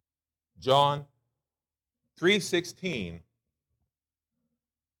John 3:16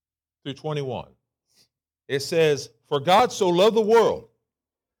 through 21. It says, "For God so loved the world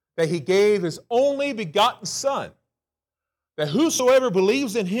that he gave his only begotten Son, that whosoever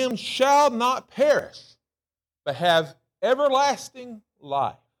believes in him shall not perish, but have everlasting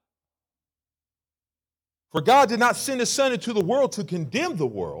life. For God did not send his Son into the world to condemn the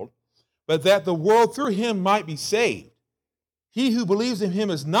world, but that the world through him might be saved. He who believes in him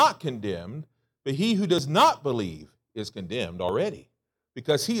is not condemned, but he who does not believe is condemned already,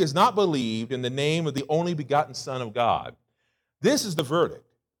 because he has not believed in the name of the only begotten Son of God. This is the verdict,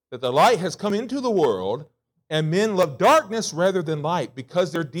 that the light has come into the world, and men love darkness rather than light,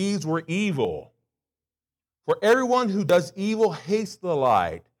 because their deeds were evil. For everyone who does evil hates the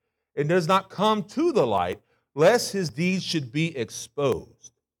light, and does not come to the light, lest his deeds should be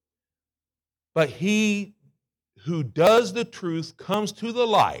exposed. But he who does the truth comes to the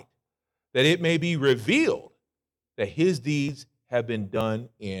light, that it may be revealed that his deeds have been done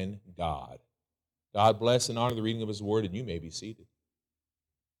in God." God bless and honor the reading of his word, and you may be seated.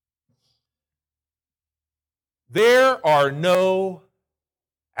 There are no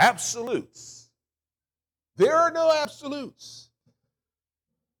absolutes. There are no absolutes.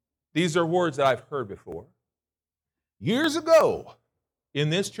 These are words that I've heard before. Years ago in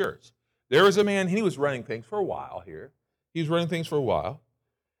this church, there was a man, he was running things for a while here. He was running things for a while.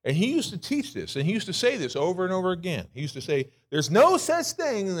 And he used to teach this, and he used to say this over and over again. He used to say, there's no such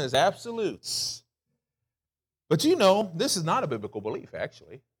thing as absolutes. But you know, this is not a biblical belief,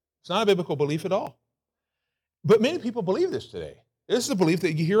 actually. It's not a biblical belief at all. But many people believe this today. This is a belief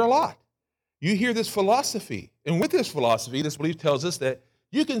that you hear a lot. You hear this philosophy. And with this philosophy, this belief tells us that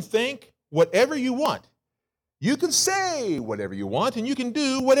you can think whatever you want. You can say whatever you want, and you can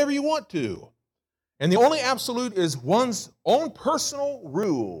do whatever you want to. And the only absolute is one's own personal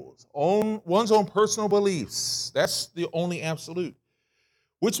rules, one's own personal beliefs. That's the only absolute,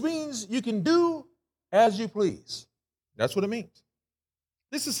 which means you can do as you please. That's what it means.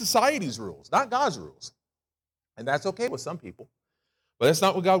 This is society's rules, not God's rules. And that's okay with some people, but that's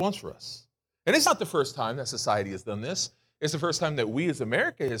not what God wants for us. And it's not the first time that society has done this. It's the first time that we as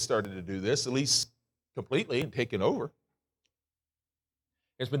America has started to do this, at least completely and taken over.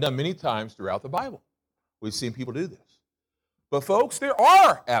 It's been done many times throughout the Bible. We've seen people do this. But folks, there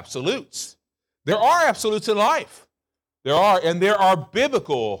are absolutes. There are absolutes in life. There are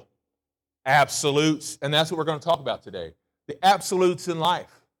biblical absolutes, and that's what we're going to talk about today. The absolutes in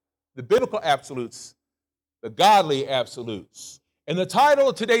life. The biblical absolutes. The godly absolutes. And the title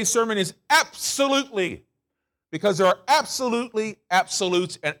of today's sermon is Absolutely, because there are absolutely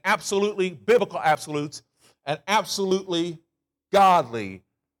absolutes and absolutely biblical absolutes and absolutely godly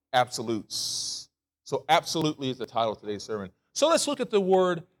absolutes. So absolutely is the title of today's sermon. So let's look at the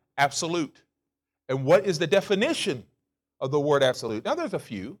word absolute. And what is the definition of the word absolute? Now there's a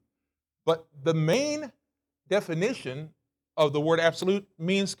few, but the main definition of the word absolute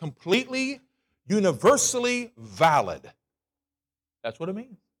means completely, universally valid. That's what it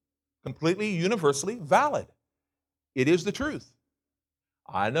means. Completely, universally valid. It is the truth.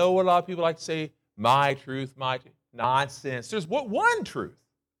 I know what a lot of people like to say, my truth, nonsense. There's one truth,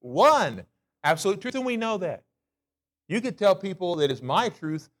 one absolute truth, and we know that. You could tell people that it's my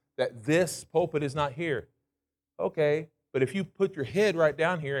truth that this pulpit is not here. Okay, but if you put your head right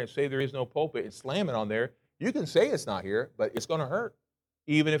down here and say there is no pulpit and slam it on there, you can say it's not here, but it's going to hurt.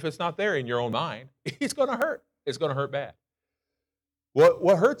 Even if it's not there in your own mind, it's going to hurt. It's going to hurt bad.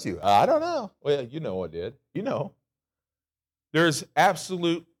 What hurts you? I don't know. Well, you know what did. You know. There's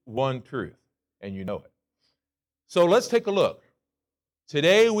absolute one truth, and you know it. So let's take a look.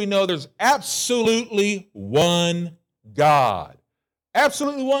 Today we know there's absolutely one God.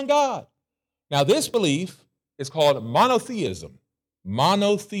 Absolutely one God. Now this belief is called monotheism.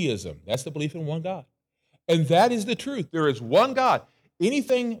 Monotheism. That's the belief in one God. And that is the truth. There is one God.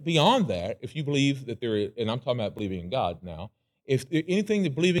 Anything beyond that, if you believe that there is, and I'm talking about believing in God now, if anything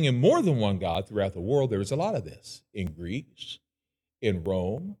that believing in more than one God throughout the world, there is a lot of this. In Greece, in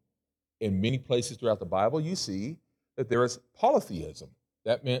Rome, in many places throughout the Bible, you see that there is polytheism.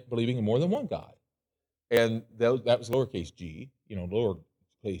 That meant believing in more than one God. And that was lowercase g,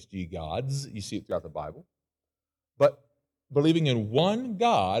 lowercase g gods. You see it throughout the Bible. But believing in one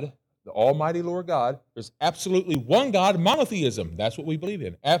God, the Almighty Lord God, there's absolutely one God, monotheism. That's what we believe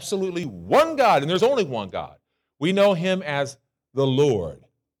in. Absolutely one God, and there's only one God. We know him as the Lord.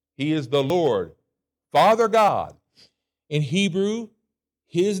 He is the Lord, Father God. In Hebrew,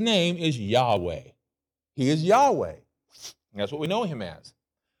 his name is Yahweh. He is Yahweh. That's what we know him as.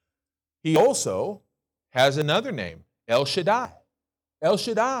 He also has another name, El Shaddai. El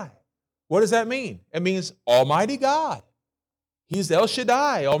Shaddai. What does that mean? It means Almighty God. He's El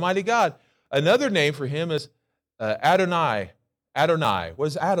Shaddai, Almighty God. Another name for him is Adonai. Adonai. What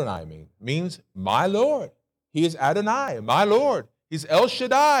does Adonai mean? It means my Lord. He is Adonai, my Lord. He's El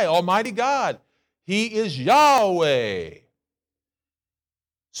Shaddai, Almighty God. He is Yahweh.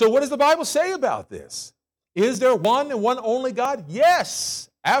 So what does the Bible say about this? Is there one and one only God? Yes,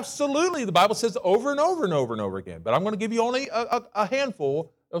 absolutely. The Bible says over and over and over and over again. But I'm going to give you only a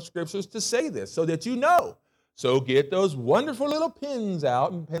handful of scriptures to say this so that you know. So get those wonderful little pens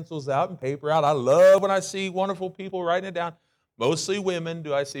out and pencils out and paper out. I love when I see wonderful people writing it down. Mostly women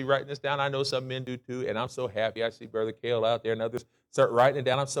do I see writing this down. I know some men do too, and I'm so happy. I see Brother Cale out there and others start writing it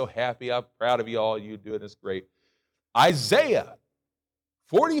down. I'm so happy. I'm proud of you all. You do it. It's great. Isaiah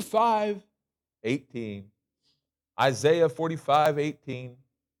 45:18. Isaiah 45:18.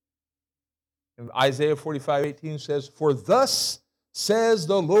 And Isaiah 45:18 says, "For thus says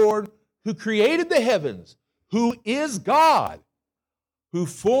the Lord who created the heavens, who is God, who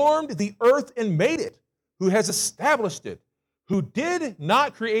formed the earth and made it, who has established it, who did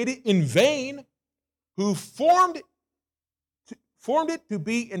not create it in vain, who formed it to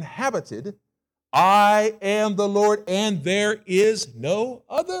be inhabited. I am the Lord, and there is no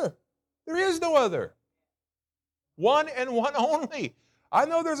other." There is no other. One and one only. I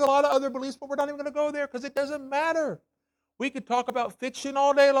know there's a lot of other beliefs, but we're not even going to go there because it doesn't matter. We could talk about fiction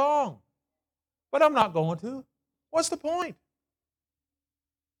all day long, but I'm not going to. What's the point?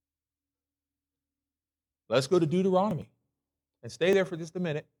 Let's go to Deuteronomy and stay there for just a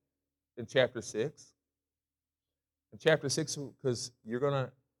minute in chapter 6. In chapter 6, because you're going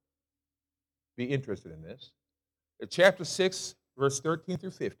to be interested in this. In chapter 6, verse 13 through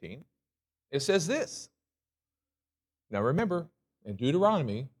 15, it says this. Now remember, in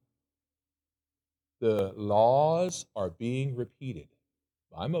Deuteronomy, the laws are being repeated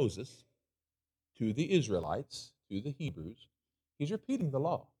by Moses to the Israelites, to the Hebrews. He's repeating the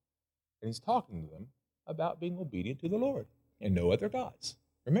law, and he's talking to them about being obedient to the Lord and no other gods.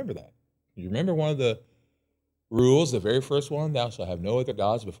 Remember that. You remember one of the rules, the very first one, thou shalt have no other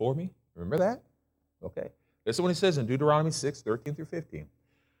gods before me? Remember that? Okay. This is what he says in Deuteronomy 6, 13 through 15.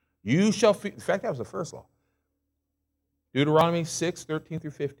 You shall, in fact, that was the first law. Deuteronomy 6, 13 through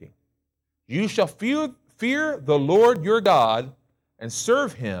 15. You shall fear the Lord your God and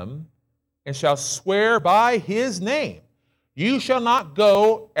serve him, and shall swear by his name. You shall not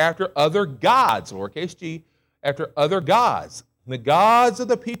go after other gods, lowercase g, after other gods. The gods of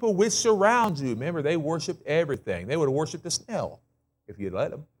the people which surround you. Remember, they worshiped everything. They would have worshipped a snail if you'd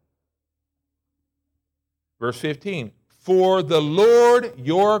let them. Verse 15. For the Lord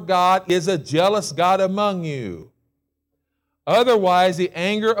your God is a jealous God among you. Otherwise, the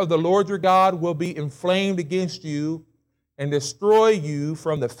anger of the Lord your God will be inflamed against you and destroy you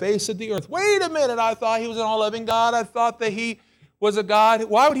from the face of the earth. Wait a minute, I thought he was an all-loving God. I thought that he was a God.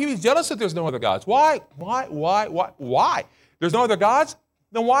 Why would he be jealous if there's no other gods? Why? There's no other gods?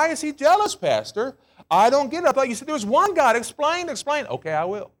 Then why is he jealous, Pastor? I don't get it. I thought you said there was one God. Explain. Okay, I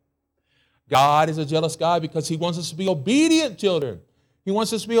will. God is a jealous God because he wants us to be obedient children. He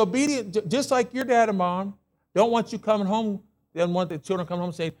wants us to be obedient, just like your dad and mom don't want you coming home. They don't want the children coming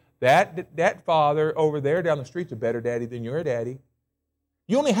home saying, that father over there down the street's a better daddy than your daddy.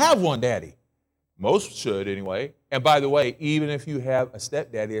 You only have one daddy. Most should anyway. And by the way, even if you have a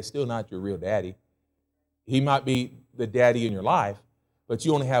stepdaddy, it's still not your real daddy. He might be the daddy in your life, but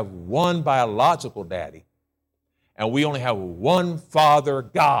you only have one biological daddy. And we only have one Father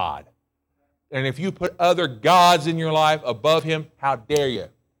God. And if you put other gods in your life above him, how dare you?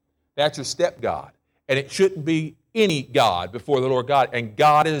 That's your step-God. And it shouldn't be any God before the Lord God. And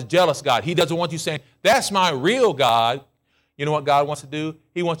God is a jealous God. He doesn't want you saying, that's my real God. You know what God wants to do?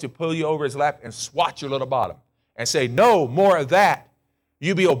 He wants to pull you over his lap and swat your little bottom and say, no more of that.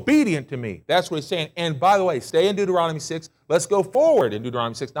 You be obedient to me. That's what he's saying. And by the way, stay in Deuteronomy 6. Let's go forward in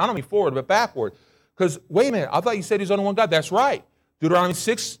Deuteronomy 6. Not only forward, but backward. Because, wait a minute, I thought you said there's only one God. That's right. Deuteronomy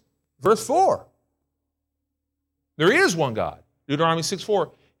 6, verse 4. There is one God. Deuteronomy 6,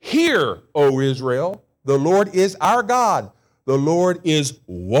 4. Hear, O Israel, the Lord is our God. The Lord is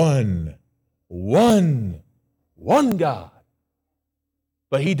one God.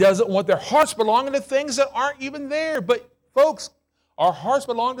 But he doesn't want their hearts belonging to things that aren't even there. But folks, our hearts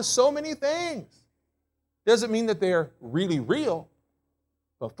belong to so many things. Doesn't mean that they're really real.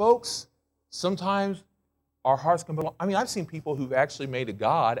 But folks, sometimes our hearts can belong. I mean, I've seen people who've actually made a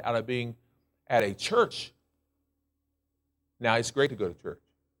God out of being at a church. Now, it's great to go to church.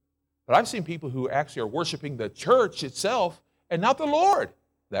 But I've seen people who actually are worshiping the church itself and not the Lord.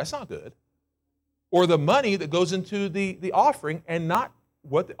 That's not good. Or the money that goes into the offering and not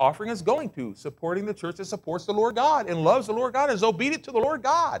what the offering is going to, supporting the church that supports the Lord God and loves the Lord God and is obedient to the Lord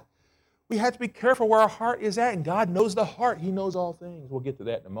God. We have to be careful where our heart is at, and God knows the heart. He knows all things. We'll get to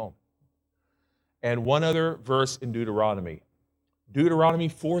that in a moment. And one other verse in Deuteronomy. Deuteronomy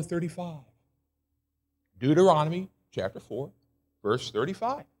 4:35. Deuteronomy chapter 4, verse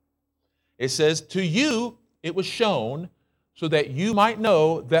 35. It says, to you it was shown so that you might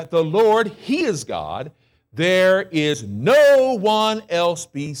know that the Lord, He is God. There is no one else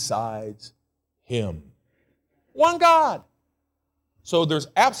besides Him. One God. So there's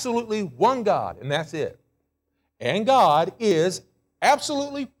absolutely one God, and that's it. And God is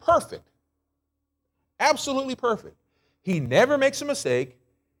absolutely perfect. Absolutely perfect. He never makes a mistake.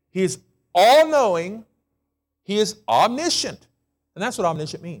 He is all-knowing. He is omniscient. And that's what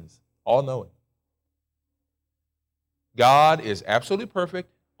omniscient means, all-knowing. God is absolutely perfect,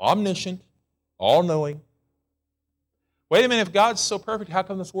 omniscient, all-knowing. Wait a minute, if God's so perfect, how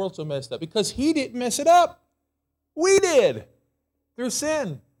come this world's so messed up? Because He didn't mess it up. We did, through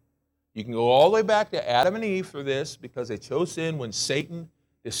sin. You can go all the way back to Adam and Eve for this, because they chose sin when Satan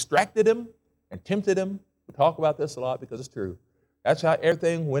distracted them and tempted them. We talk about this a lot because it's true. That's how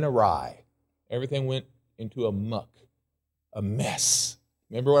everything went awry. Everything went into a muck, a mess.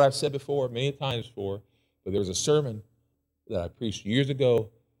 Remember what I've said before, many times before, but there was a sermon that I preached years ago.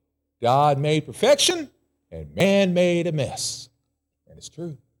 God made perfection, and man made a mess. And it's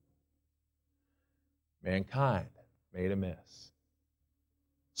true. Mankind made a mess.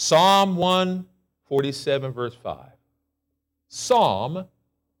 Psalm 147, verse 5. Psalm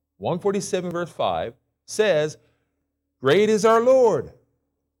 147, verse 5 says, great is our Lord,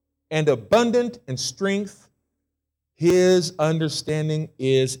 and abundant in strength. His understanding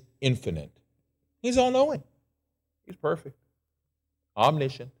is infinite. He's all-knowing. He's perfect.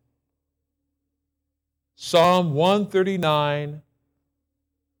 Omniscient. Psalm 139,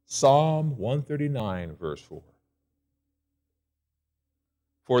 verse 4.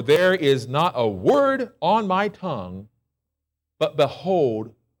 For there is not a word on my tongue, but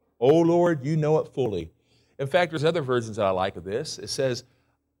behold, O Lord, you know it fully. In fact, there's other versions that I like of this. It says,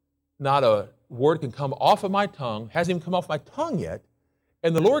 not a word can come off of my tongue, hasn't even come off my tongue yet,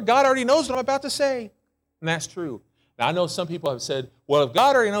 and the Lord God already knows what I'm about to say. And that's true. Now, I know some people have said, well, if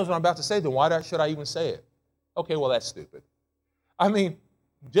God already knows what I'm about to say, then why should I even say it? Okay, well, that's stupid. I mean,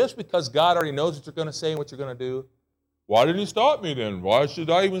 just because God already knows what you're going to say and what you're going to do, why did He stop me then? Why should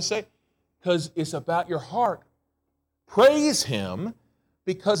I even say? Because it's about your heart. Praise Him,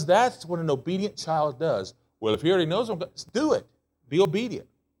 because that's what an obedient child does. Well, if He already knows, do it. Be obedient.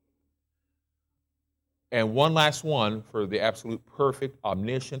 And one last one for the absolute perfect,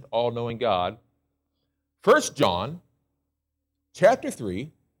 omniscient, all-knowing God. 1 John chapter 3,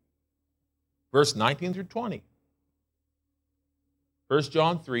 verse 19 through 20. 1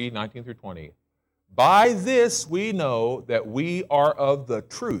 John 3, 19 through 20. By this we know that we are of the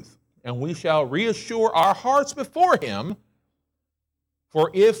truth, and we shall reassure our hearts before Him.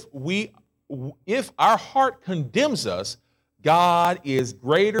 For if our heart condemns us, God is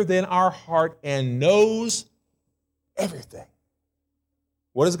greater than our heart and knows everything.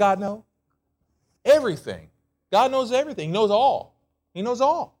 What does God know? Everything. God knows everything. He knows all. He knows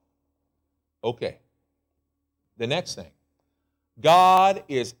all. Okay. The next thing. God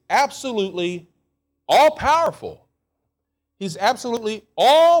is absolutely all-powerful. He's absolutely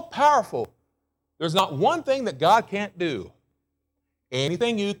all-powerful. There's not one thing that God can't do.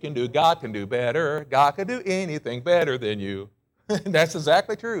 Anything you can do, God can do better. God can do anything better than you. That's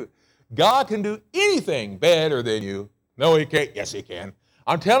exactly true. God can do anything better than you. No, He can't. Yes, He can.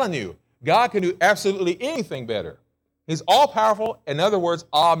 I'm telling you, God can do absolutely anything better. He's all-powerful. In other words,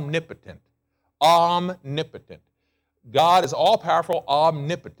 omnipotent. Omnipotent. God is all-powerful,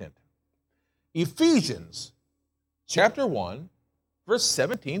 omnipotent. Ephesians chapter 1, verse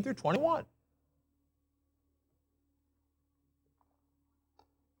 17 through 21.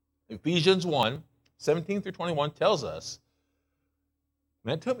 Ephesians 1, 17 through 21 tells us,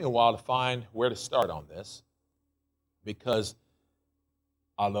 and it took me a while to find where to start on this, because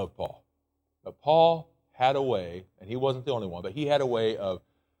I love Paul. But Paul had a way, and he wasn't the only one, but he had a way of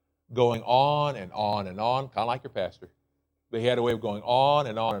going on and on and on, kind of like your pastor. But he had a way of going on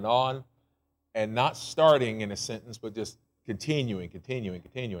and on and on, and not starting in a sentence, but just continuing.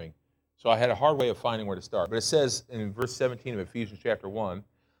 So I had a hard way of finding where to start. But it says in verse 17 of Ephesians chapter 1,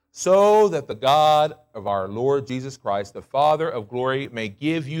 so that the God of our Lord Jesus Christ, the Father of glory, may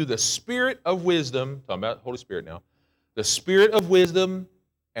give you the spirit of wisdom, talking about Holy Spirit now, the spirit of wisdom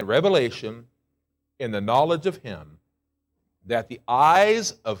and revelation in the knowledge of Him, that the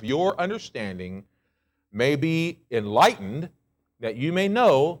eyes of your understanding may be enlightened, that you may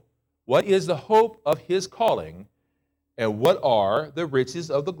know what is the hope of his calling, and what are the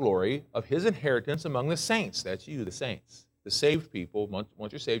riches of the glory of his inheritance among the saints. That's you, the saints, the saved people.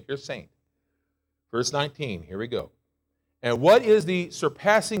 Once you're saved, you're a saint. Verse 19, here we go. And what is the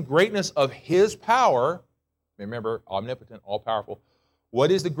surpassing greatness of his power? Remember, omnipotent, all-powerful. What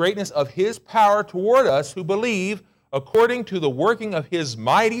is the greatness of his power toward us who believe, according to the working of his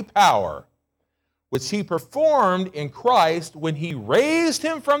mighty power, which he performed in Christ when he raised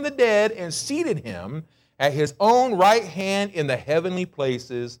him from the dead and seated him at his own right hand in the heavenly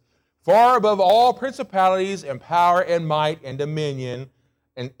places, far above all principalities and power and might and dominion,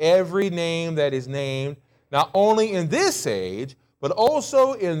 and every name that is named, not only in this age, but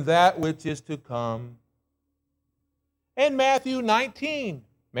also in that which is to come. And Matthew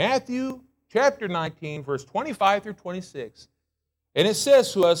chapter 19, verse 25 through 26. And it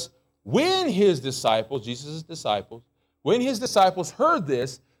says to us, when his disciples, Jesus' disciples, when his disciples heard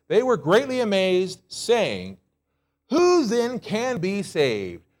this, they were greatly amazed, saying, who then can be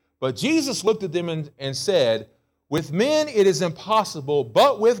saved? But Jesus looked at them and said, with men it is impossible,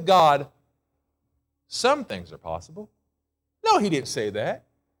 but with God some things are possible. No, he didn't say that.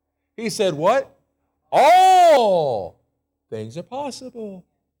 He said what? All things are possible.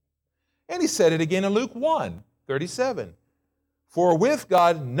 And he said it again in Luke 1:37. For with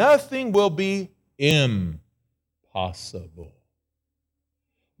God nothing will be impossible.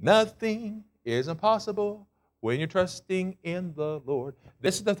 Nothing is impossible when you're trusting in the Lord.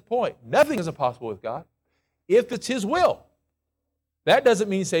 This is the point. Nothing is impossible with God if it's his will. That doesn't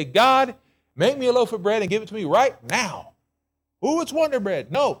mean say, God, make me a loaf of bread and give it to me right now. Ooh, it's Wonder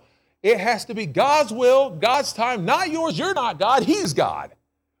Bread. No, it has to be God's will, God's time, not yours. You're not God. He's God.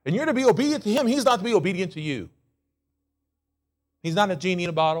 And you're to be obedient to him. He's not to be obedient to you. He's not a genie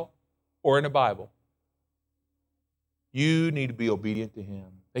in a bottle or in a Bible. You need to be obedient to him.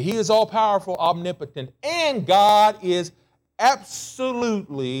 He is all-powerful, omnipotent, and God is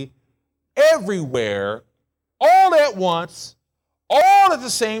absolutely everywhere, all at once, all at the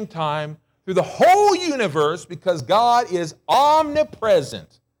same time, through the whole universe, because God is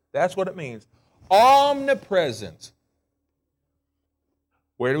omnipresent. That's what it means. Omnipresent.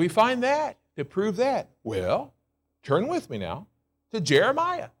 Where do we find that to prove that? Well, turn with me now to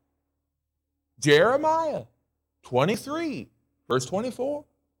Jeremiah. Jeremiah 23, verse 24.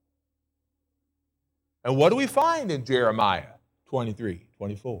 And what do we find in Jeremiah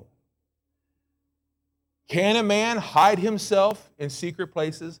 23:24? Can a man hide himself in secret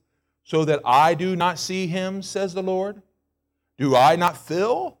places so that I do not see him, says the Lord? Do I not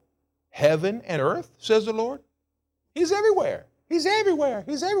fill heaven and earth, says the Lord? He's everywhere. He's everywhere.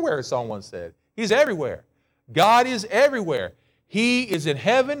 He's everywhere, as someone said. He's everywhere. God is everywhere. He is in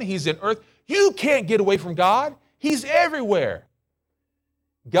heaven. He's in earth. You can't get away from God. He's everywhere.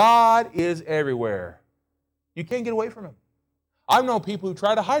 God is everywhere. You can't get away from him. I've known people who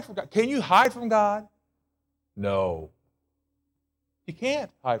try to hide from God. Can you hide from God? No. You can't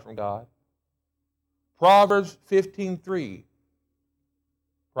hide from God. Proverbs 15:3.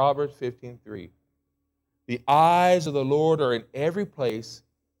 Proverbs 15:3. The eyes of the Lord are in every place,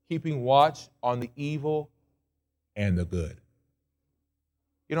 keeping watch on the evil and the good.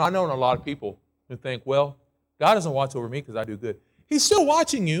 You know, I know a lot of people who think, well, God doesn't watch over me because I do good. He's still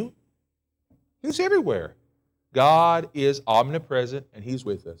watching you. He's everywhere. God is omnipresent, and he's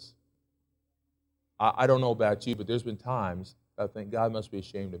with us. I don't know about you, but there's been times I think God must be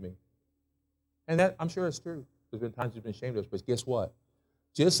ashamed of me. And that, I'm sure it's true. There's been times he's been ashamed of us, but guess what?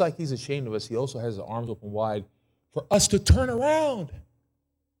 Just like he's ashamed of us, he also has his arms open wide for us to turn around.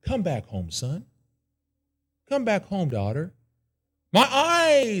 Come back home, son. Come back home, daughter. My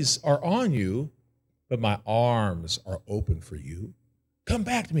eyes are on you, but my arms are open for you. Come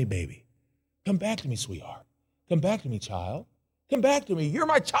back to me, baby. Come back to me, sweetheart. Come back to me, child. Come back to me. You're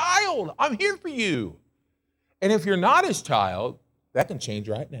my child. I'm here for you. And if you're not his child, that can change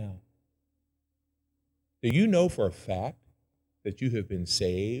right now. Do you know for a fact that you have been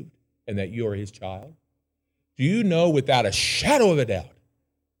saved and that you are his child? Do you know without a shadow of a doubt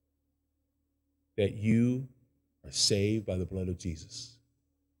that you are saved by the blood of Jesus?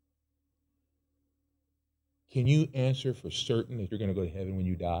 Can you answer for certain that you're going to go to heaven when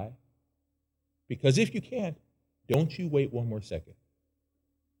you die? Because if you can't, don't you wait one more second.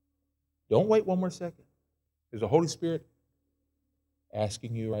 Don't wait one more second. There's the Holy Spirit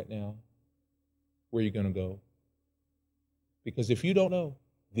asking you right now where you're going to go. Because if you don't know,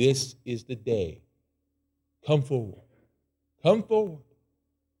 this is the day. Come forward. Come forward.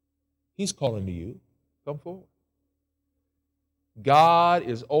 He's calling to you. Come forward. God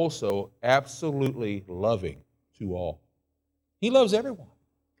is also absolutely loving to all. He loves everyone.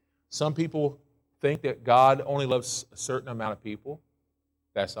 Some people think that God only loves a certain amount of people.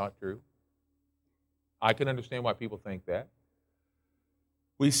 That's not true. I can understand why people think that.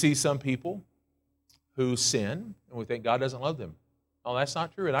 We see some people who sin, and we think God doesn't love them. Oh, that's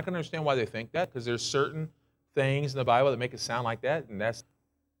not true. And I can understand why they think that, because there's certain things in the Bible that make it sound like that, and that's,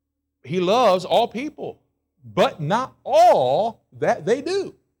 He loves all people, but not all that they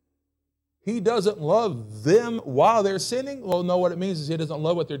do. He doesn't love them while they're sinning. Well, no, what it means is He doesn't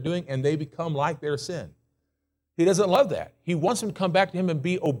love what they're doing, and they become like their sin. He doesn't love that. He wants them to come back to Him and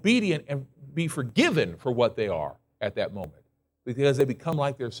be obedient and be forgiven for what they are at that moment, because they become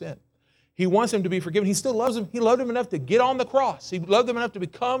like their sin. He wants them to be forgiven. He still loves them. He loved them enough to get on the cross. He loved them enough to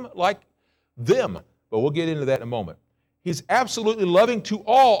become like them. But we'll get into that in a moment. He's absolutely loving to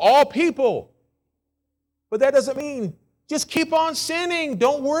all people. But that doesn't mean just keep on sinning.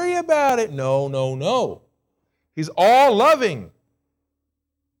 Don't worry about it. No, no, no. He's all loving.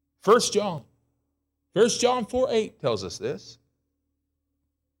 1 John 4:8 tells us this.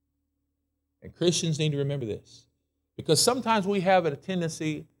 And Christians need to remember this. Because sometimes we have a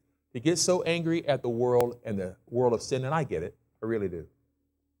tendency to get so angry at the world and the world of sin, and I get it. I really do.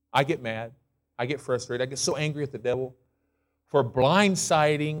 I get mad. I get frustrated. I get so angry at the devil for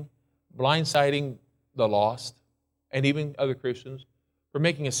blindsiding the lost, and even other Christians, for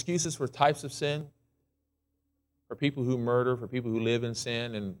making excuses for types of sin, for people who murder, for people who live in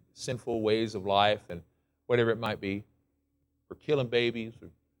sin and sinful ways of life and whatever it might be, for killing babies, for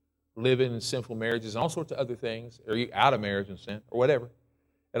living in sinful marriages and all sorts of other things, or out of marriage and sin, or whatever,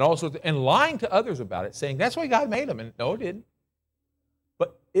 and all sorts of, and lying to others about it, saying that's why God made them, and no, it didn't.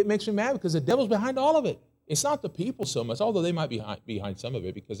 But it makes me mad because the devil's behind all of it. It's not the people so much, although they might be behind some of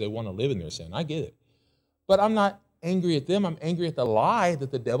it because they want to live in their sin. I get it. But I'm not angry at them. I'm angry at the lie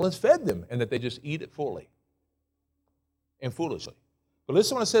that the devil has fed them and that they just eat it fully and foolishly. But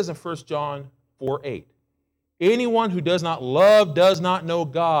listen to what it says in 1 John 4:8. Anyone who does not love does not know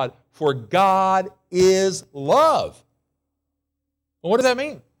God, for God is love. Well, what does that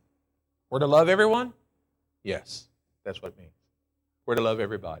mean? We're to love everyone? Yes, that's what it means. We're to love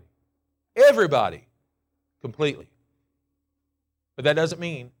everybody. Everybody. Completely. But that doesn't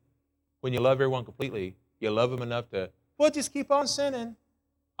mean when you love everyone completely, you love them enough to, well, just keep on sinning.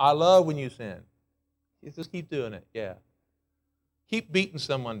 I love when you sin. You just keep doing it, yeah. Keep beating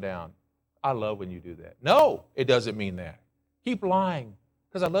someone down. I love when you do that. No, it doesn't mean that. Keep lying,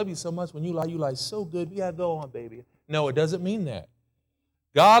 because I love you so much. When you lie so good. Yeah, go on, baby. No, it doesn't mean that.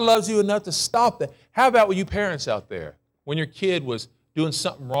 God loves you enough to stop that. How about with you parents out there, when your kid was doing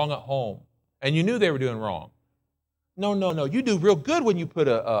something wrong at home, and you knew they were doing wrong? No. You do real good when you put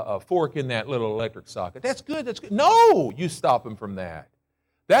a fork in that little electric socket. That's good, that's good. No, you stop them from that.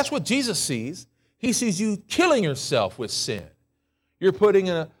 That's what Jesus sees. He sees you killing yourself with sin. You're putting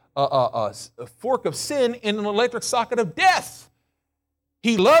a fork of sin in an electric socket of death.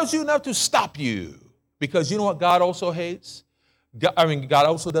 He loves you enough to stop you. Because you know what God also hates? God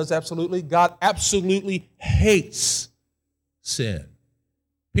also does absolutely. God absolutely hates sin.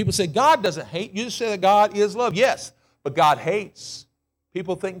 People say God doesn't hate. You just say that God is love. Yes, but God hates.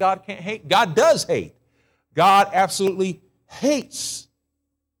 People think God can't hate. God does hate. God absolutely hates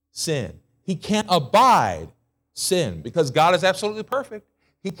sin. He can't abide sin because God is absolutely perfect.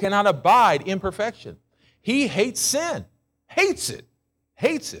 He cannot abide imperfection. He hates sin. Hates it.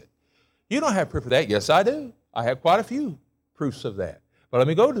 Hates it. You don't have proof of that. Yes, I do. I have quite a few proofs of that. But let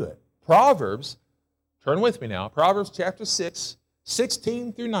me go to it. Proverbs, turn with me now. Proverbs chapter 6,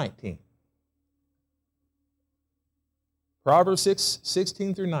 16 through 19. Proverbs 6,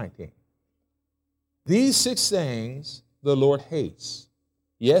 16 through 19. These 6 things the Lord hates.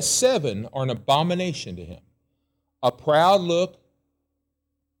 Yes, 7 are an abomination to Him. A proud look.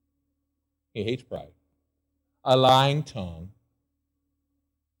 He hates pride. A lying tongue.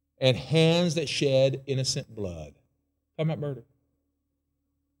 And hands that shed innocent blood. Talking about murder.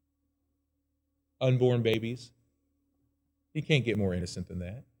 Unborn babies. You can't get more innocent than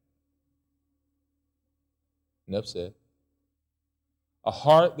that. Enough said. A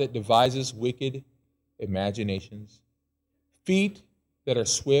heart that devises wicked imaginations. Feet that are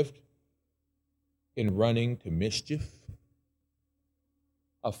swift in running to mischief.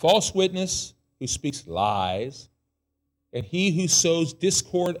 A false witness who speaks lies. And he who sows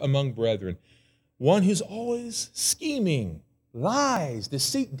discord among brethren. One who's always scheming, lies,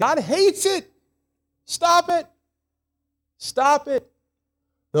 deceit. God hates it. Stop it. Stop it.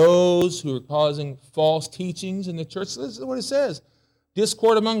 Those who are causing false teachings in the church, this is what it says.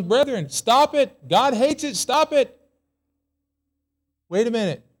 Discord among brethren. Stop it. God hates it. Stop it. Wait a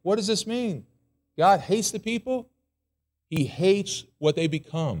minute. What does this mean? God hates the people? He hates what they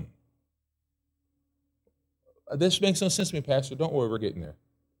become. This makes no sense to me, Pastor. Don't worry, we're getting there.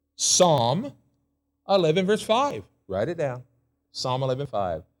 Psalm 11, verse 5. Write it down. Psalm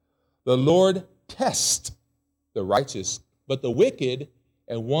 11:5. The Lord tests the righteous, but the wicked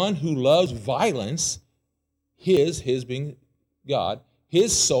and one who loves violence, his being God,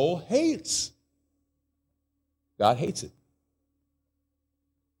 his soul hates. God hates it.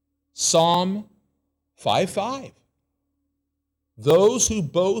 Psalm 5:5. Those who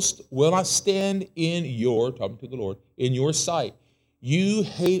boast will not stand in your, talking to the Lord, in your sight. You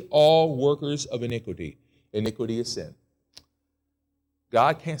hate all workers of iniquity. Iniquity is sin.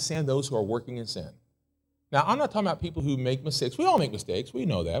 God can't stand those who are working in sin. Now, I'm not talking about people who make mistakes. We all make mistakes. We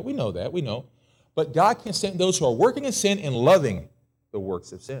know that. We know. But God can't stand those who are working in sin and loving the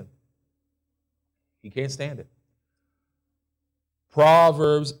works of sin. He can't stand it.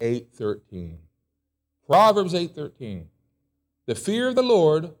 Proverbs 8:13. Proverbs 8:13. The fear of the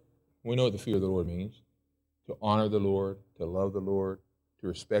Lord, we know what the fear of the Lord means. To honor the Lord, to love the Lord, to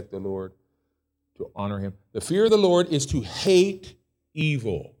respect the Lord, to honor him. The fear of the Lord is to hate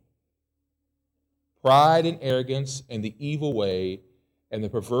evil. Pride and arrogance and the evil way and the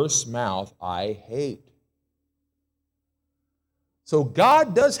perverse mouth I hate. So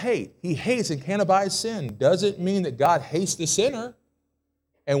God does hate. He hates and can't abide sin. Doesn't mean that God hates the sinner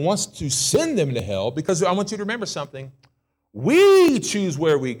and wants to send them to hell, because I want you to remember something. We choose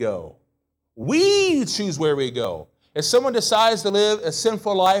where we go. We choose where we go. If someone decides to live a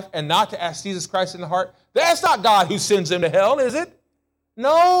sinful life and not to ask Jesus Christ in the heart, that's not God who sends them to hell, is it?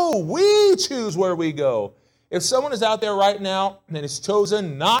 No, we choose where we go. If someone is out there right now and has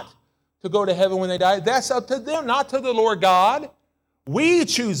chosen not to go to heaven when they die, that's up to them, not to the Lord God. We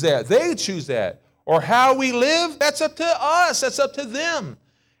choose that. They choose that. Or how we live, that's up to us. That's up to them.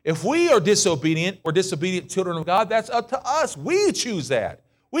 If we are disobedient or disobedient children of God, that's up to us. We choose that.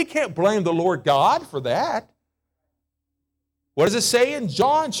 We can't blame the Lord God for that. What does it say in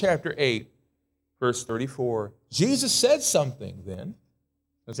John chapter 8, verse 34? Jesus said something then.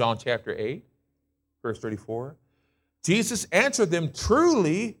 In John chapter 8, verse 34. Jesus answered them,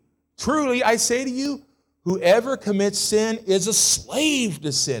 truly, truly, I say to you, whoever commits sin is a slave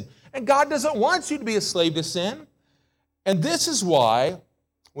to sin. And God doesn't want you to be a slave to sin. And this is why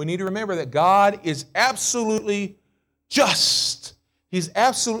we need to remember that God is absolutely just. He's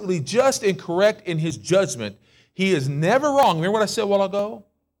absolutely just and correct in his judgment. He is never wrong. Remember what I said a while ago?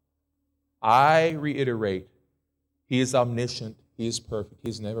 I reiterate, he is omniscient. He is perfect.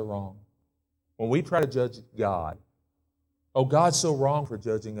 He's never wrong. When we try to judge God, oh, God's so wrong for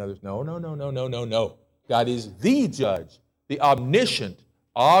judging others. No. God is the judge, the omniscient,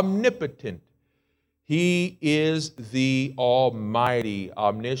 omnipotent. He is the almighty,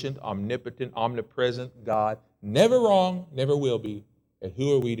 omniscient, omnipotent, omnipresent God. Never wrong, never will be. And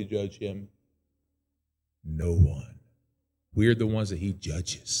who are we to judge him? No one. We're the ones that he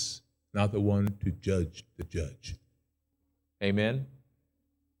judges, not the one to judge the judge. Amen?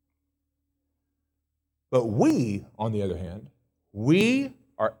 But we, on the other hand, we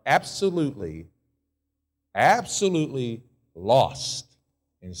are absolutely lost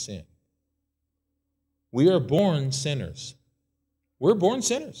in sin. We are born sinners. We're born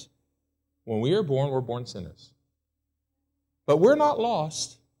sinners. When we are born, we're born sinners. But we're not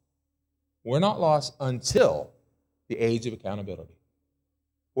lost. We're not lost until the age of accountability.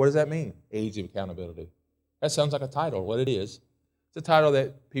 What does that mean, age of accountability? That sounds like a title. What it is, it's a title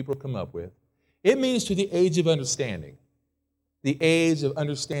that people come up with. It means to the age of understanding. The age of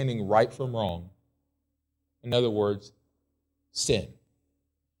understanding right from wrong. In other words, sin.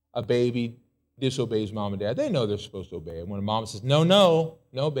 A baby disobeys mom and dad. They know they're supposed to obey. And when a mom says, no,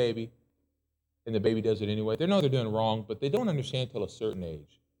 baby, and the baby does it anyway, they know they're doing wrong, but they don't understand until a certain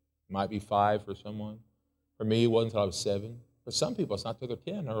age. It might be 5 for someone. For me, it wasn't until I was 7. For some people, it's not until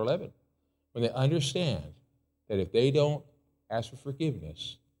they're 10 or 11. When they understand that if they don't ask for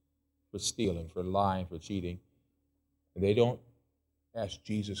forgiveness for stealing, for lying, for cheating, and they don't ask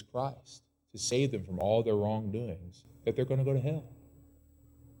Jesus Christ to save them from all their wrongdoings, that they're going to go to hell.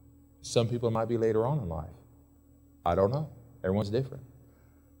 Some people might be later on in life. I don't know. Everyone's different.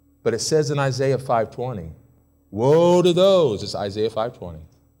 But it says in Isaiah 5:20, woe to those, it's Isaiah 5:20,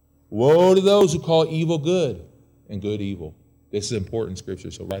 woe to those who call evil good and good evil. This is important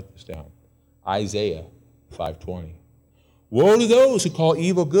scripture, so write this down. Isaiah 5:20. Woe to those who call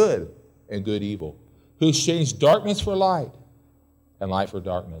evil good and good evil, who exchange darkness for light and light for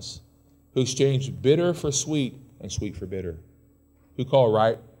darkness, who exchange bitter for sweet and sweet for bitter, who call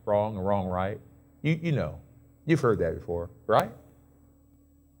right wrong and wrong right. You know, you've heard that before, right?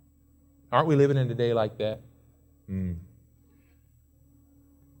 Aren't we living in a day like that?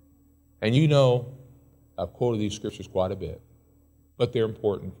 And you know, I've quoted these scriptures quite a bit, but they're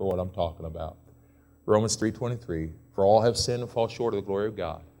important for what I'm talking about. Romans 3:23, for all have sinned and fall short of the glory of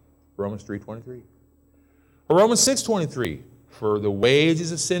God. Romans 3:23. Or Romans 6:23, for the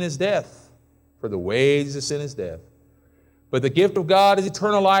wages of sin is death. For the wages of sin is death. But the gift of God is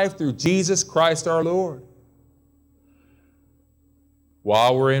eternal life through Jesus Christ our Lord.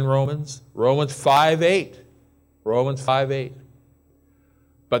 While we're in Romans 5:8. Romans 5:8.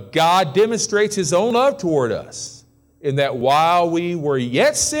 But God demonstrates his own love toward us in that while we were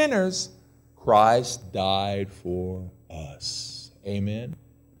yet sinners, Christ died for us. Amen.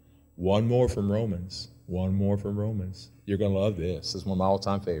 One more from Romans. One more from Romans. You're going to love this. This is one of my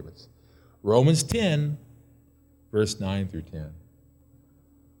all-time favorites. Romans 10, verse 9 through 10.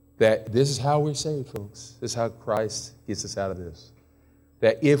 That this is how we're saved, folks. This is how Christ gets us out of this.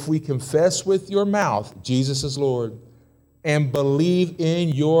 That if we confess with your mouth Jesus is Lord and believe in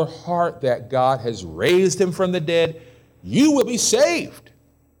your heart that God has raised him from the dead, you will be saved.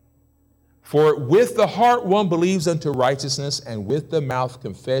 For with the heart one believes unto righteousness, and with the mouth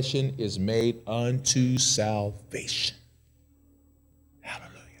confession is made unto salvation.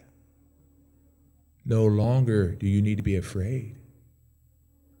 Hallelujah. No longer do you need to be afraid.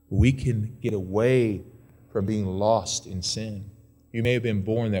 We can get away from being lost in sin. You may have been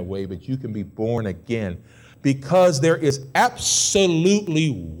born that way, but you can be born again, because there is absolutely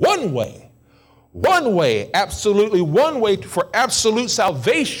one way, absolutely one way for absolute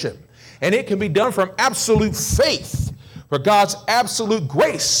salvation. And it can be done from absolute faith, for God's absolute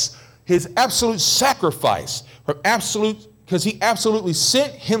grace, his absolute sacrifice, because he absolutely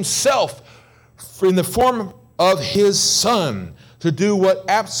sent himself in the form of his Son to do what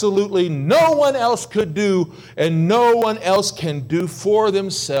absolutely no one else could do and no one else can do for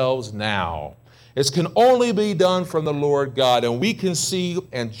themselves now. It can only be done from the Lord God. And we can see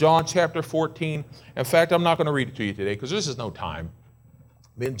in John chapter 14, in fact, I'm not going to read it to you today because this is no time.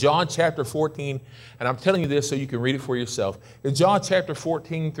 In John chapter 14, and I'm telling you this so you can read it for yourself. In John chapter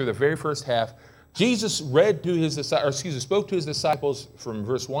 14 through the very first half, Jesus spoke to his disciples from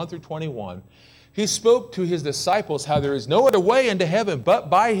verse 1 through 21. He spoke to his disciples how there is no other way into heaven but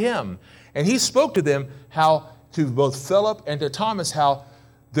by him. And he spoke to them how, to both Philip and to Thomas, how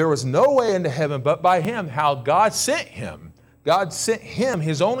there was no way into heaven but by him, how God sent him. God sent him,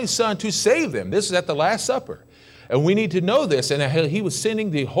 his only Son, to save them. This is at the Last Supper. And we need to know this, and he was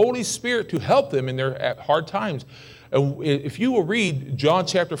sending the Holy Spirit to help them in their hard times. And if you will read John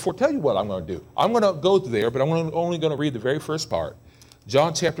chapter 4, tell you what I'm going to do. I'm going to go there, but I'm only going to read the very first part.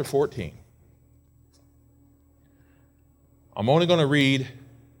 John chapter 14. I'm only going to read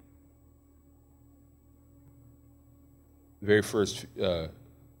the very first, I'm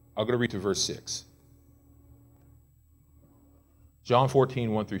going to read to verse 6. John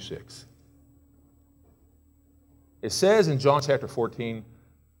 14, 1 through 6. It says in John chapter 14,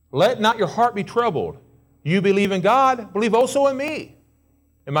 let not your heart be troubled. You believe in God, believe also in me.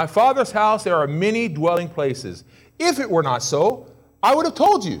 In my Father's house there are many dwelling places. If it were not so, I would have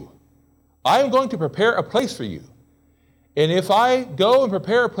told you. I am going to prepare a place for you. And if I go and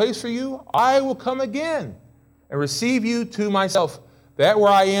prepare a place for you, I will come again and receive you to myself, that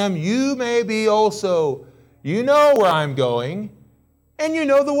where I am, you may be also. You know where I'm going, and you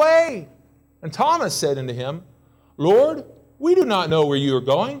know the way. And Thomas said unto him, Lord, we do not know where you are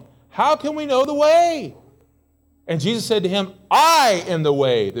going. How can we know the way? And Jesus said to him, I am the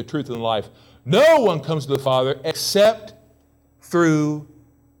way, the truth, and the life. No one comes to the Father except through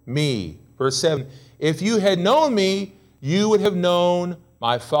me. Verse 7, if you had known me, you would have known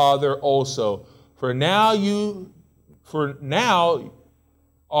my Father also. For now on you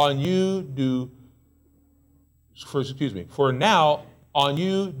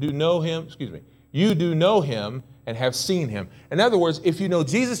do know him, you do know him and have seen him. In other words, if you know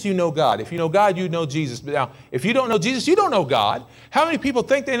Jesus, you know God. If you know God, you know Jesus. But now, if you don't know Jesus, you don't know God. How many people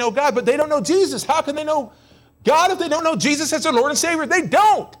think they know God, but they don't know Jesus? How can they know God if they don't know Jesus as their Lord and Savior? They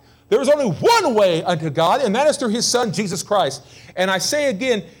don't. There is only one way unto God, and that is through his Son, Jesus Christ. And I say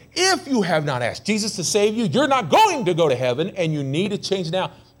again, if you have not asked Jesus to save you, you're not going to go to heaven, and you need to change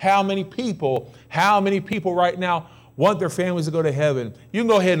now. How many people right now want their families to go to heaven? You can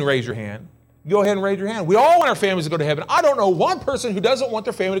go ahead and raise your hand. Go ahead and raise your hand. We all want our families to go to heaven. I don't know one person who doesn't want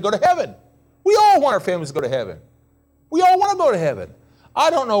their family to go to heaven. We all want our families to go to heaven. We all want to go to heaven. I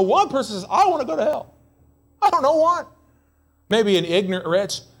don't know one person who says, I want to go to hell. I don't know one. Maybe an ignorant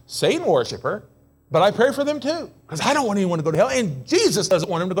wretch Satan worshiper, but I pray for them too, because I don't want anyone to go to hell, and Jesus doesn't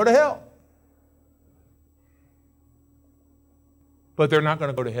want him to go to hell. But they're not going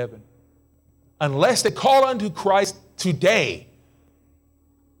to go to heaven unless they call unto Christ today.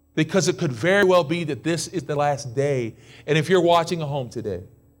 Because it could very well be that this is the last day. And if you're watching at home today,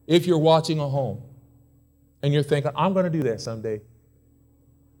 if you're watching at home and you're thinking, I'm going to do that someday,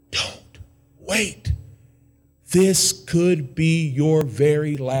 don't wait. This could be your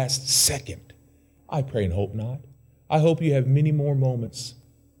very last second. I pray and hope not. I hope you have many more moments.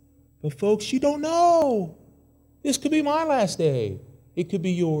 But folks, you don't know. This could be my last day. It could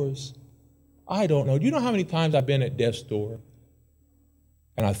be yours. I don't know. Do you know how many times I've been at death's door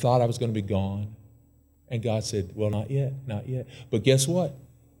and I thought I was going to be gone? And God said, well, not yet, not yet. But guess what?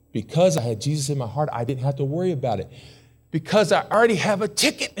 Because I had Jesus in my heart, I didn't have to worry about it. Because I already have a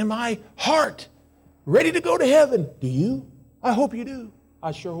ticket in my heart, ready to go to heaven. Do you? I hope you do.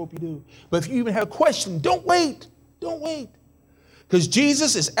 I sure hope you do. But if you even have a question, don't wait. Don't wait. Because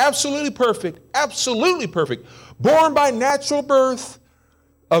Jesus is absolutely perfect, born by natural birth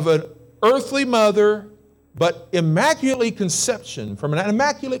of an earthly mother, but immaculately conception, from an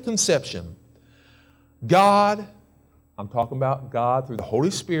immaculate conception. God, I'm talking about God through the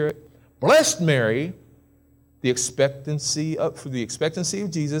Holy Spirit, blessed Mary, through the expectancy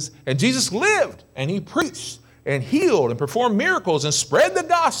of Jesus, and Jesus lived, and he preached, and healed, and performed miracles, and spread the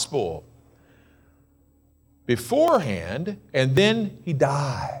gospel beforehand, and then he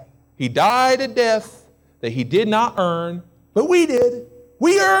died. He died a death that he did not earn, but we did.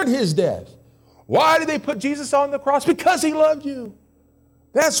 We earned his death. Why did they put Jesus on the cross? Because he loved you.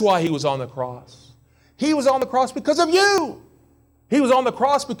 That's why he was on the cross. He was on the cross because of you. He was on the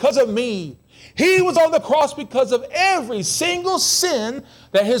cross because of me. He was on the cross because of every single sin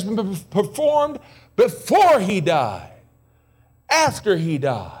that has been performed before he died, after he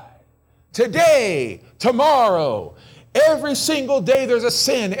died, today, tomorrow. Every single day there's a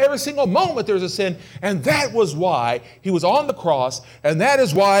sin. Every single moment there's a sin. And that was why he was on the cross. And that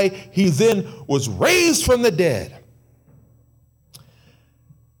is why he then was raised from the dead.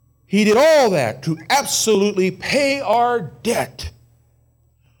 He did all that to absolutely pay our debt.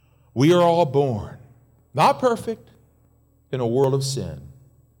 We are all born, not perfect, in a world of sin.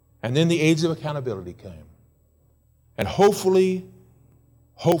 And then the age of accountability came. And hopefully,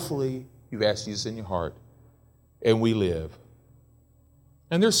 you've asked Jesus in your heart, and we live.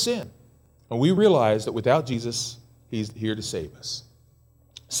 And there's sin. And we realize that without Jesus, he's here to save us.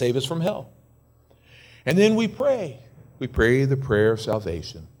 Save us from hell. And then we pray. We pray the prayer of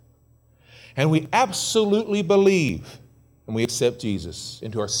salvation. And we absolutely believe and we accept Jesus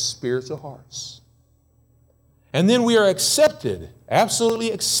into our spiritual hearts. And then we are accepted,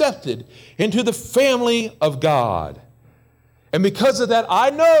 absolutely accepted, into the family of God. And because of that, I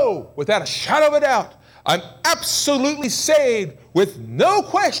know, without a shadow of a doubt, I'm absolutely saved with no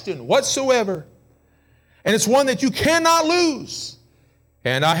question whatsoever. And it's one that you cannot lose.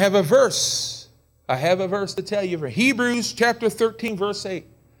 And I have a verse. To tell you from Hebrews chapter 13, verse 8.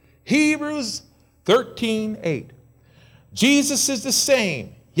 Hebrews 13, 8. Jesus is the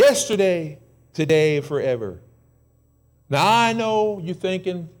same yesterday, today, forever. Now I know you're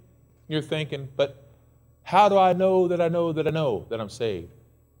thinking, but how do I know that I'm saved?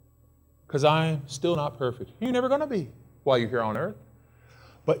 Because I'm still not perfect. You're never going to be while you're here on earth.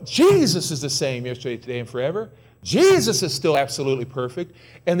 But Jesus is the same yesterday, today, and forever. Jesus is still absolutely perfect.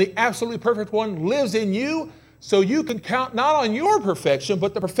 And the absolutely perfect one lives in you, so you can count not on your perfection,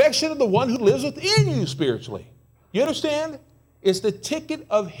 but the perfection of the one who lives within you spiritually. You understand? It's the ticket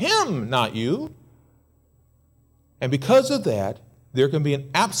of him, not you. And because of that, there can be an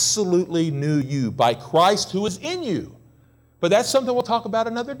absolutely new you by Christ who is in you. But that's something we'll talk about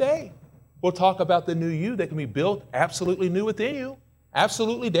another day. We'll talk about the new you that can be built absolutely new within you,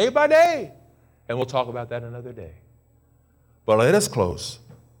 absolutely day by day. And we'll talk about that another day. But let us close.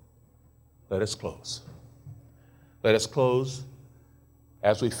 Let us close. Let us close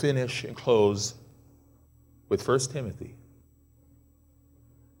as we finish and close with 1 Timothy.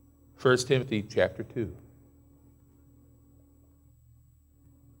 1 Timothy chapter 2.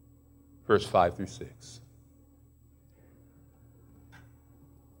 Verse 5 through 6.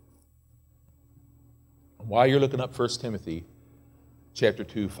 While you're looking up 1 Timothy chapter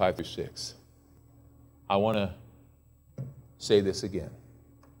 2, 5 through 6, I want to say this again.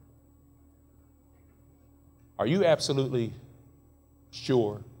 Are you absolutely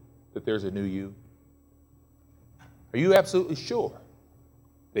sure that there's a new you? Are you absolutely sure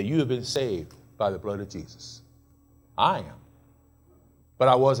that you have been saved by the blood of Jesus? I am. But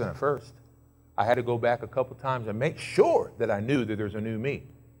I wasn't at first. I had to go back a couple times and make sure that I knew that there's a new me.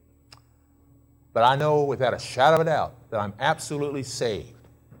 But I know without a shadow of a doubt that I'm absolutely saved.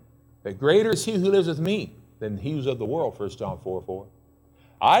 That greater is he who lives with me than he who's of the world, 1 John 4:4.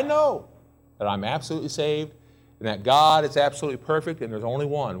 I know that I'm absolutely saved, and that God is absolutely perfect and there's only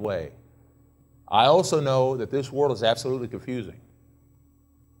one way. I also know that this world is absolutely confusing,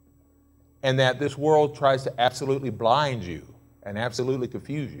 and that this world tries to absolutely blind you and absolutely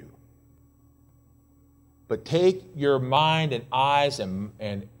confuse you. But take your mind and eyes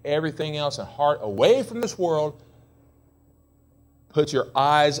and everything else and heart away from this world. Put your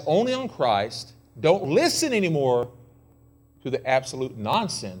eyes only on Christ. Don't listen anymore to the absolute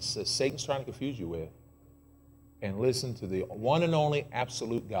nonsense that Satan's trying to confuse you with. And listen to the one and only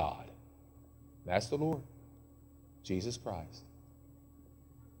absolute God. That's the Lord, Jesus Christ.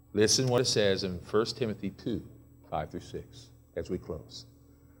 Listen what it says in 1 Timothy 2, 5 through 6, as we close.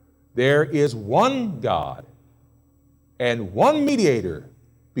 There is one God and one mediator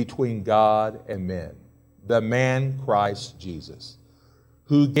between God and men, the man Christ Jesus,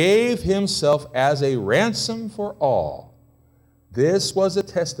 who gave himself as a ransom for all. This was a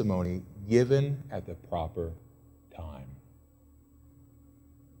testimony given at the proper time.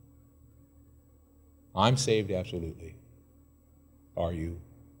 I'm saved absolutely. Are you?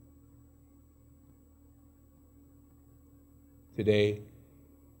 Today,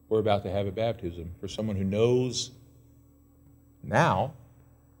 we're about to have a baptism for someone who knows now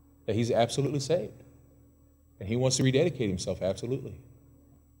that he's absolutely saved. And he wants to rededicate himself absolutely.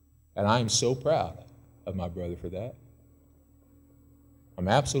 And I am so proud of my brother for that. I'm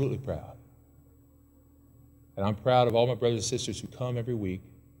absolutely proud. And I'm proud of all my brothers and sisters who come every week,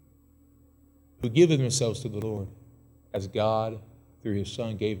 who give themselves to the Lord as God, through his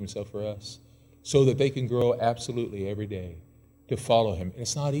Son, gave himself for us, so that they can grow absolutely every day to follow him. And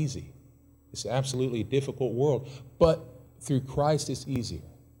it's not easy. It's an absolutely difficult world, but through Christ it's easier.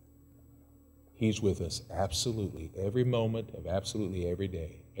 He's with us absolutely every moment of absolutely every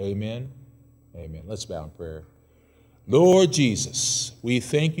day. Amen. Amen. Let's bow in prayer. Lord Jesus, we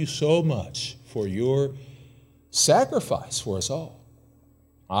thank you so much for your sacrifice for us all.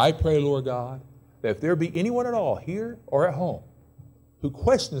 I pray, Lord God, that if there be anyone at all here or at home who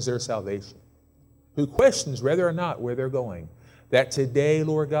questions their salvation, who questions whether or not where they're going, that today,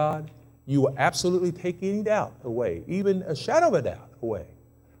 Lord God, you will absolutely take any doubt away, even a shadow of a doubt away.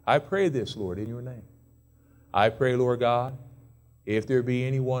 I pray this, Lord, in your name. I pray, Lord God, if there be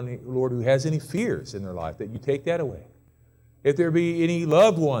anyone, Lord, who has any fears in their life, that you take that away. If there be any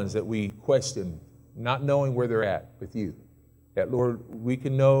loved ones that we question, not knowing where they're at with you, that, Lord, we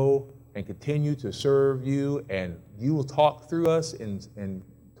can know and continue to serve you, and you will talk through us and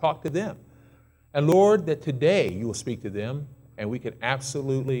talk to them. And, Lord, that today you will speak to them, and you can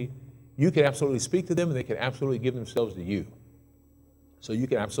absolutely speak to them, and they can absolutely give themselves to you. So you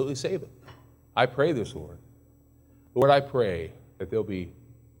can absolutely save them. I pray this, Lord. Lord, I pray that there'll be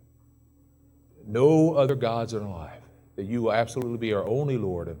no other gods in our life, that you will absolutely be our only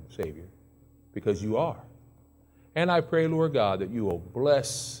Lord and Savior, because you are. And I pray, Lord God, that you will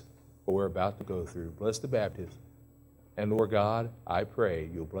bless what we're about to go through. Bless the baptism. And Lord God, I pray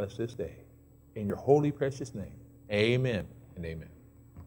you'll bless this day. In your holy, precious name, amen and amen.